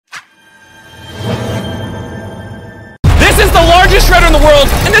is the largest shredder in the world,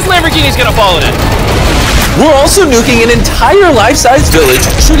 and this Lamborghini's gonna fall in it. We're also nuking an entire life-size village,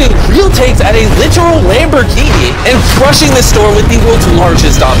 shooting real tanks at a literal Lamborghini, and crushing this store with the world's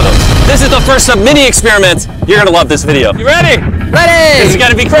largest dominoes. This is the first of many experiments. You're gonna love this video. You ready? Ready! This is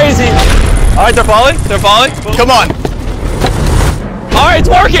gonna be crazy. All right, they're falling. They're falling. Come on. All right, it's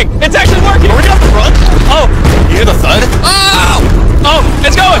working. It's actually working. Are we gonna run? Oh, You hear the thud? oh, oh,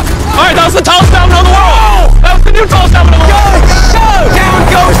 it's going. All right, that was the tallest domino in the world. That was the new tallest domino in the world. Go! Down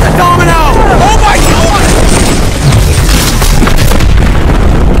goes the domino! Oh my God!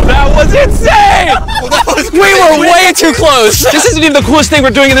 That was insane! We were way too close. This isn't even the coolest thing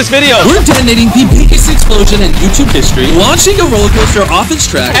we're doing in this video. We're detonating the biggest explosion in YouTube history, launching a roller coaster off its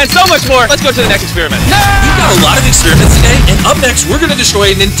track, And so much more. Let's go to the next experiment. We've got a lot of experiments today, and up next, we're going to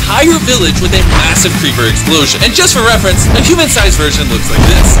destroy an entire village with a massive creeper explosion. And just for reference, a human-sized version looks like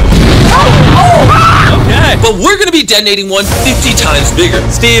this. Okay. But we're going to be detonating one 50 times bigger.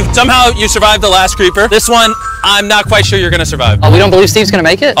 Steve, somehow you survived the last creeper. This one, I'm not quite sure you're gonna survive. Oh, we don't believe Steve's gonna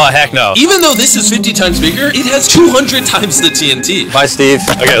make it? Oh, heck no. Even though this is 50 times bigger, it has 200 times the TNT. Bye, Steve.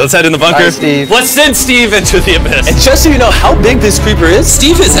 Okay, let's head in the bunker. Bye, Steve. Let's send Steve into the abyss. And just so you know how big this creeper is,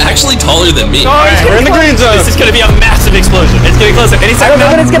 Steve is actually taller than me. All right, we're in the green zone. This is gonna be a massive explosion. It's getting closer. Any I second don't know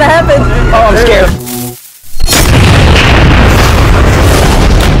now. when it's gonna happen. Oh, I'm scared.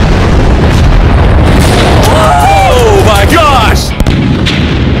 Oh my gosh!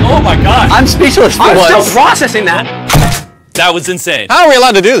 Oh my gosh! I'm speechless for once. processing that. That was insane. How are we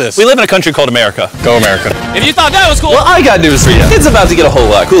allowed to do this? We live in a country called America. Go America. If you thought that was cool, well, I got news for you. It's about to get a whole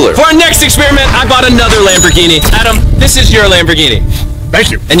lot cooler. for our next experiment, I bought another Lamborghini. Adam, this is your Lamborghini.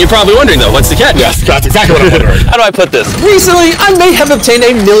 Thank you. And you're probably wondering though, what's the catch? Yes, that's exactly what I'm wondering. How do I put this? Recently, I may have obtained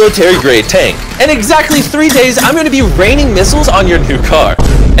a military-grade tank. In exactly 3 days, I'm going to be raining missiles on your new car.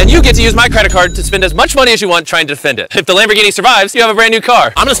 And you get to use my credit card to spend as much money as you want trying to defend it. If the Lamborghini survives, you have a brand new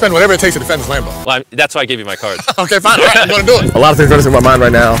car. I'm gonna spend whatever it takes to defend this Lambo. Well, that's why I gave you my card. Okay, fine. All right, I'm gonna do it. A lot of things running through my mind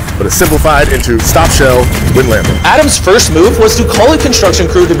right now, but it's simplified into stop shell, win Lambo. Adam's first move was to call a construction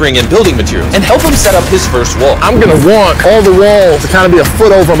crew to bring in building material and help him set up his first wall. I'm gonna want all the walls to kind of be a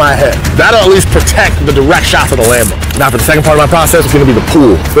foot over my head. That'll at least protect the direct shots of the Lambo. Now for the second part of my process, it's gonna be the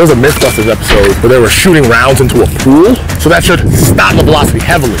pool. There was a Mythbusters episode where they were shooting rounds into a pool, so that should stop the velocity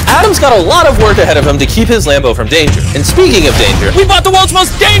heavily. Adam's got a lot of work ahead of him to keep his Lambo from danger. And speaking of danger, We bought the world's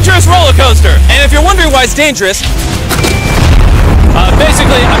most dangerous roller coaster. And if you're wondering why it's dangerous,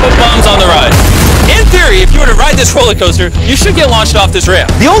 basically I put bombs on the ride. In theory, if you were to ride this roller coaster, you should get launched off this ramp.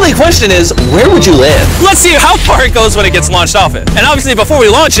 the only question is, where would you land? Let's see how far it goes when it gets launched off it. And obviously, before we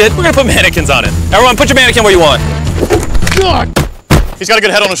launch it, we're gonna put mannequins on it. Everyone, put your mannequin where you want. He's got a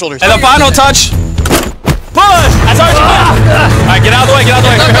good head on his shoulders. And the final touch, push! That's hard to do. All right, get out of the way, get out of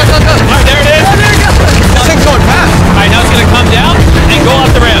the way. All right, there it is. This thing's going fast. All right, now it's gonna come down and go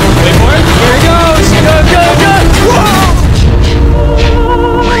off the ramp. Wait for it. Here it goes. Good, good, good. Whoa!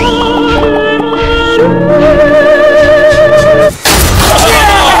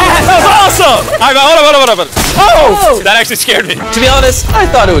 That was awesome! All right, hold on. Oh! That actually scared me. To be honest, I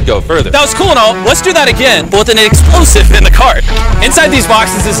thought it would go further. That was cool and all. Let's do that again, but with an explosive in the cart. Inside these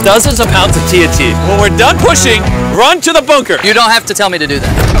boxes is dozens of pounds of TNT. When we're done pushing, run to the bunker. You don't have to tell me to do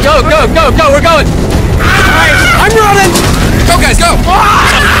that. Go, go, go, go, we're going. I'm running. Go, guys, go!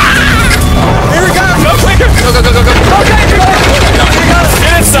 Here we go. Go quicker. Go, go, go, go, go. Okay, here we go.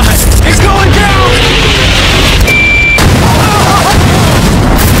 Get inside. It's going down.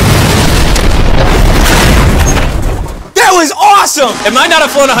 That was awesome. It might not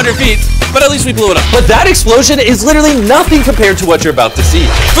have flown 100 feet, but at least we blew it up. But that explosion is literally nothing compared to what you're about to see.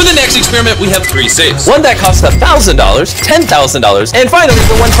 For the next experiment, we have 3 safes. One that costs $1,000, $10,000, and finally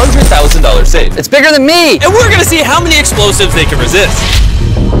the $100,000 safe. It's bigger than me. And we're gonna see how many explosives they can resist.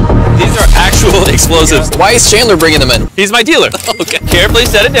 These are actual explosives. Why is Chandler bringing them in? He's my dealer. Okay. Carefully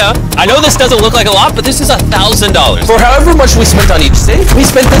set it down. I know this doesn't look like a lot, but this is $1,000. For however much we spent on each safe, we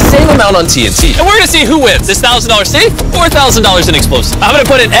spent the same amount on TNT. And we're gonna see who wins, this $1,000 safe or $1,000 in explosives. I'm gonna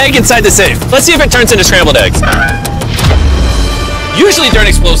put an egg inside the safe. Let's see if it turns into scrambled eggs. Usually during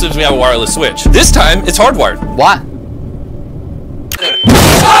explosives, we have a wireless switch. This time, it's hardwired. What?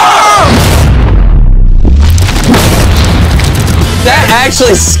 That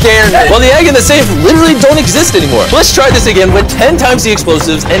actually scared me. Well, the egg and the safe literally don't exist anymore. Let's try this again with 10 times the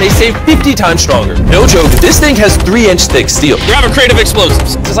explosives and a safe 50 times stronger. No joke, this thing has 3-inch thick steel. Grab a crate of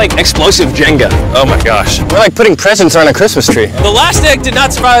explosives. It's like explosive Jenga. Oh my gosh. We're like putting presents on a Christmas tree. The last egg did not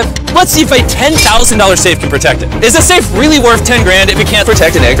survive. Let's see if a $10,000 safe can protect it. Is the safe really worth 10 grand if it can't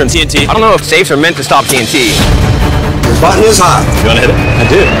protect an egg from TNT? I don't know if safes are meant to stop TNT. Your button is hot. You wanna hit it? I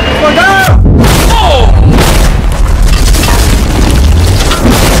do. Oh!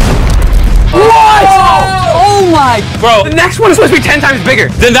 next one is supposed to be 10 times bigger.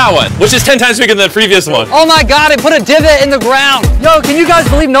 Than that one, which is 10 times bigger than the previous one. Oh my God, it put a divot in the ground. Yo, can you guys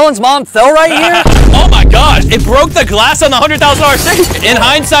believe Nolan's mom fell right here? Oh my gosh, it broke the glass on the $100,000 safe. In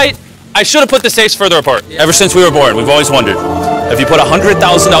hindsight, I should have put the safes further apart. Ever since we were born, we've always wondered, if you put $100,000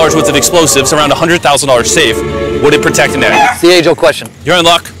 worth of explosives around a $100,000 safe, would it protect an egg? It's the age-old question. You're in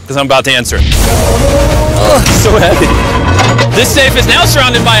luck, because I'm about to answer it. Oh, so heavy. This safe is now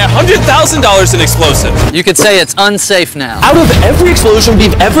surrounded by $100,000 in explosives. You could say it's unsafe now. Out of every explosion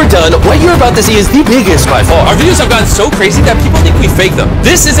we've ever done, what you're about to see is the biggest by far. Our videos have gotten so crazy that people think we fake them.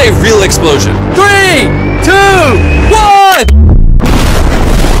 This is a real explosion. 3, 2, 1!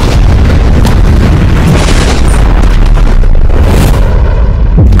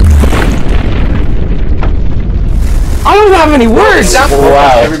 I don't have any words.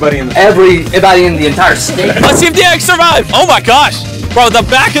 Wow. Everybody in the entire state. Let's see if the egg survived. Oh my gosh. Bro, the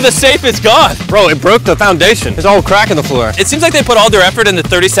back of the safe is gone. Bro, it broke the foundation. There's a whole crack in the floor. It seems like they put all their effort in the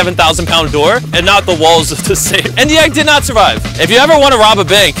 37,000-pound door and not the walls of the safe. And the egg did not survive. If you ever want to rob a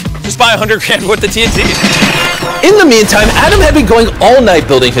bank, just buy 100 grand worth of TNT. In the meantime, Adam had been going all night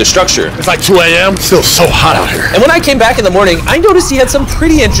building his structure. It's like 2 a.m. Still so hot out here. And when I came back in the morning, I noticed he had some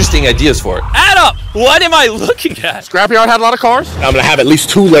pretty interesting ideas for it. Adam, what am I looking at? Scrapyard had a lot of cars. I'm gonna have at least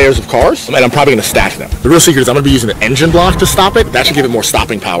 2 layers of cars, and I'm probably gonna stack them. The real secret is I'm gonna be using an engine block to stop it. That should give it more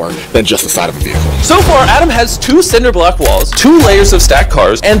stopping power than just the side of a vehicle. So far, Adam has 2 cinder block walls, 2 layers of stacked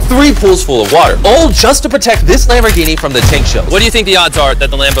cars, and 3 pools full of water, all just to protect this Lamborghini from the tank shells. What do you think the odds are that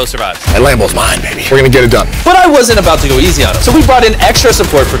the Lambo survives? That Lambo's mine, baby. We're gonna get it done. But I wasn't about to go easy on him, so we brought in extra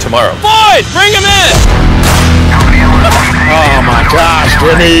support for tomorrow. Boyd, bring him in! Oh my gosh,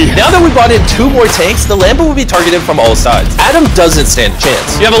 Jimmy. Now that we brought in 2 more tanks, the Lambo will be targeted from all sides. Adam doesn't stand a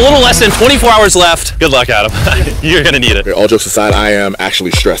chance. You have a little less than 24 hours left. Good luck, Adam. You're gonna need it. All jokes aside, I am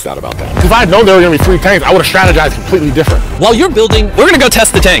actually stressed out about that. If I had known there were gonna be 3 tanks, I would have strategized completely different. While you're building, we're gonna go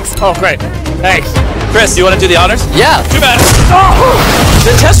test the tanks. Oh, great. Thanks. Chris, you wanna do the honors? Yeah. Too bad.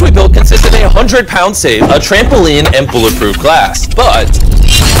 The test we built consisted of a 100-pound safe, a trampoline, and bulletproof glass. But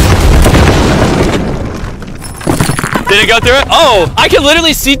did it go through it? Oh, I can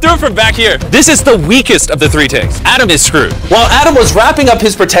literally see through it from back here. This is the weakest of the 3 tanks. Adam is screwed. while Adam was wrapping up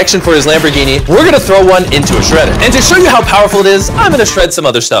his protection for his Lamborghini, we're gonna throw one into a shredder. And to show you how powerful it is, I'm gonna shred some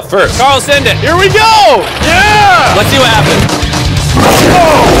other stuff first. Carl, send it. Here we go! Yeah! Let's see what happens.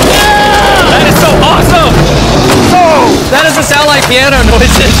 Oh! Yeah! That is so awesome. Oh! That doesn't sound like piano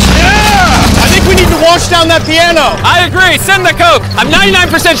noises. Yeah! I think we need to wash down that piano. I agree. Send the Coke. I'm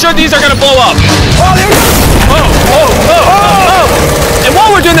 99% sure these are gonna blow up. Oh, there we go! And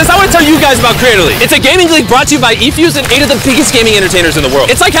while we're doing this, I want to tell you guys about Creator League. It's a gaming league brought to you by eFuse and 8 of the biggest gaming entertainers in the world.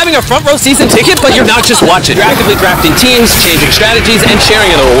 It's like having a front row season ticket, but you're not just watching. You're actively drafting teams, changing strategies, and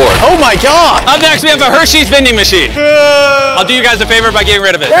sharing in the reward. Oh my god! Up next, we have a Hershey's vending machine. I'll do you guys a favor by getting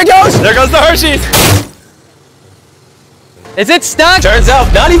rid of it. There it goes! There goes the Hershey's. Is it stuck? Turns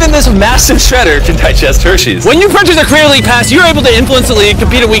out, not even this massive shredder can digest Hershey's. When you purchase a Creator League pass, you're able to influence the league,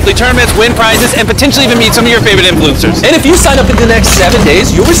 compete in weekly tournaments, win prizes, and potentially even meet some of your favorite influencers. And if you sign up in the next 7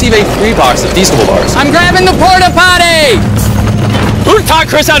 days, you'll receive a free box of Feastable bars. I'm grabbing the porta potty. Who taught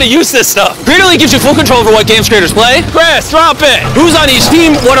Chris how to use this stuff? Creator League gives you full control over what games creators play. Chris, drop it. Who's on each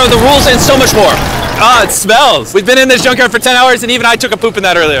team? What are the rules? And so much more. Ah, it smells. We've been in this junkyard for 10 hours, and even I took a poop in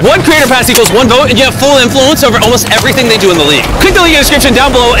that earlier. 1 creator pass equals 1 vote, and you have full influence over almost everything they do in the league. Click the link in the description down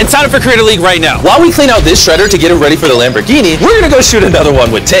below and sign up for Creator League right now. While we clean out this shredder to get it ready for the Lamborghini, we're gonna go shoot another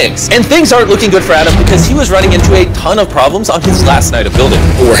one with tanks. And things aren't looking good for Adam because he was running into a ton of problems on his last night of building.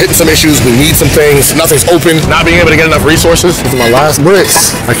 We're hitting some issues, we need some things, nothing's open, not being able to get enough resources. This is my last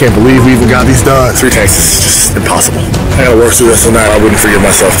bricks. I can't believe we even got these done. 3 tanks is just impossible. I gotta work through this tonight. I wouldn't forgive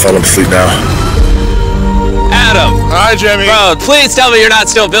myself if I went to sleep now. Adam. Hi, Jimmy. Bro, please tell me you're not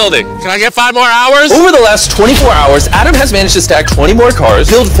still building. Can I get 5 more hours? Over the last 24 hours, Adam has managed to stack 20 more cars,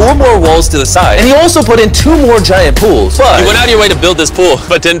 build 4 more walls to the side, and he also put in 2 more giant pools. But You went out of your way to build this pool,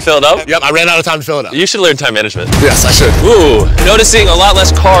 but didn't fill it up? Yep, I ran out of time to fill it up. You should learn time management. Yes, I should. Ooh, noticing a lot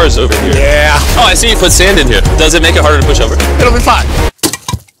less cars over here. Yeah. Oh, I see you put sand in here. Does it make it harder to push over? It'll be fine.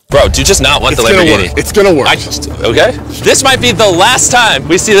 Bro, do you just not want the Lamborghini? It's gonna work. Okay. This might be the last time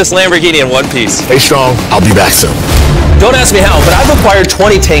we see this Lamborghini in one piece. Stay strong. I'll be back soon. don't ask me how, but I've acquired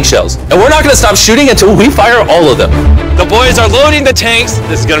 20 tank shells, and we're not gonna stop shooting until we fire all of them. The boys are loading the tanks.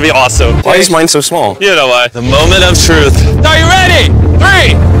 This is gonna be awesome. Why is mine so small? You know why. The moment of truth. Are you ready?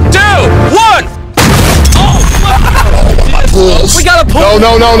 3, 2, 1. We got a pool.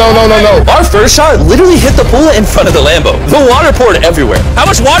 No. Our first shot literally hit the pool in front of the Lambo. The water poured everywhere. How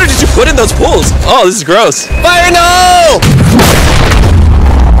much water did you put in those pools? Oh, this is gross. Fire no!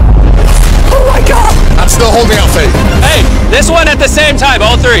 Oh my God! That's still holding out faith. Hey, this one at the same time,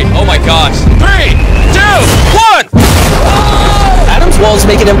 all three. Oh my gosh. 3, 2, 1. Adam's walls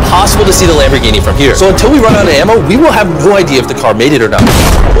make it impossible to see the Lamborghini from here. So until we run out of ammo, we will have no idea if the car made it or not.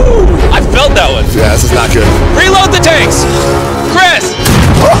 Ooh, I felt that one. Yeah, this is not good. Reload the tanks. Chris.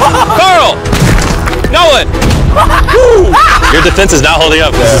 Carl. Nolan. Your defense is not holding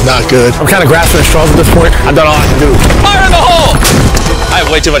up. This is not good. I'm kind of grasping at straws at this point. I've done all I can do. Fire in the hole. I have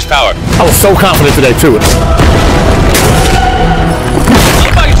way too much power. I was so confident today, too. I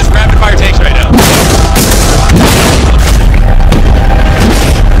look like it's just rapid fire tanks right now.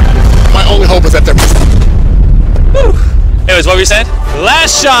 My only hope is that they're missing. Anyways, what were you saying?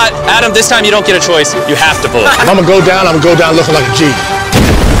 Last shot. Adam, this time you don't get a choice. You have to pull it. If I'm gonna go down, I'm gonna go down looking like a G.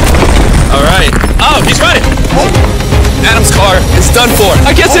 All right. Oh, he's running. Adam's car is done for.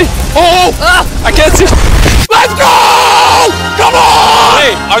 I can't see. I can't see. Let's go! Come on!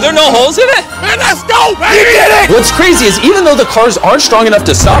 Wait, are there no holes in it? Man, let's go, baby! You did it! What's crazy is even though the cars aren't strong enough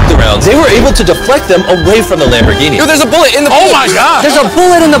to stop the rounds, they were able to deflect them away from the Lamborghini. Yo, there's a bullet in the pool. Oh my God! There's a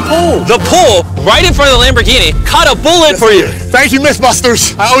bullet in the pool. The pool right in front of the Lamborghini caught a bullet for you. Thank you,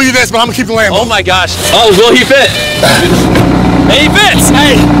 Mythbusters. I owe you this, but I'm gonna keep the Lambo. Oh my gosh. Oh, will he fit? Hey, he fits.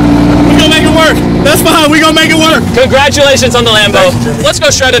 Hey, we gonna make it work. That's fine. We gonna make it work. Congratulations on the Lambo. Let's go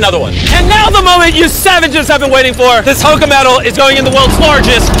shred another one. And now the moment you savages have been waiting for. This Hoka metal is going in the world's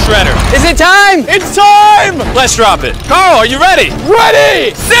largest shredder. Is it time? It's time! Let's drop it. Carl, are you ready?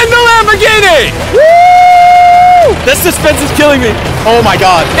 Ready! Send the Lamborghini! Woo! This suspense is killing me. Oh my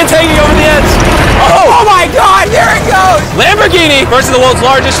God. It's hanging over the edge. Oh my God, here it goes. Lamborghini versus the world's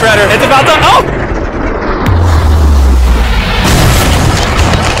largest shredder. It's about to,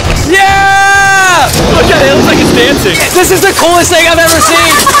 yeah! Look at it, it looks like it's dancing. This is the coolest thing I've ever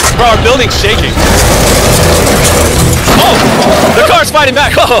seen. Bro, our building's shaking. Oh, the car's fighting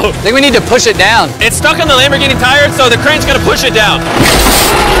back. Oh, I think we need to push it down. it's stuck on the Lamborghini tire, so the crane's gonna push it down.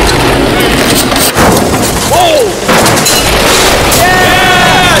 Whoa!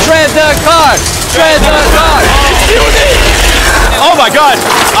 Yeah! Shred the car. Shred the car. Oh my God.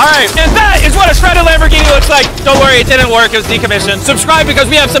 All right, and that is what a shredded Lamborghini looks like. Don't worry, it didn't work, it was decommissioned. Subscribe because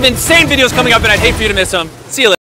we have some insane videos coming up and I'd hate for you to miss them. See you later.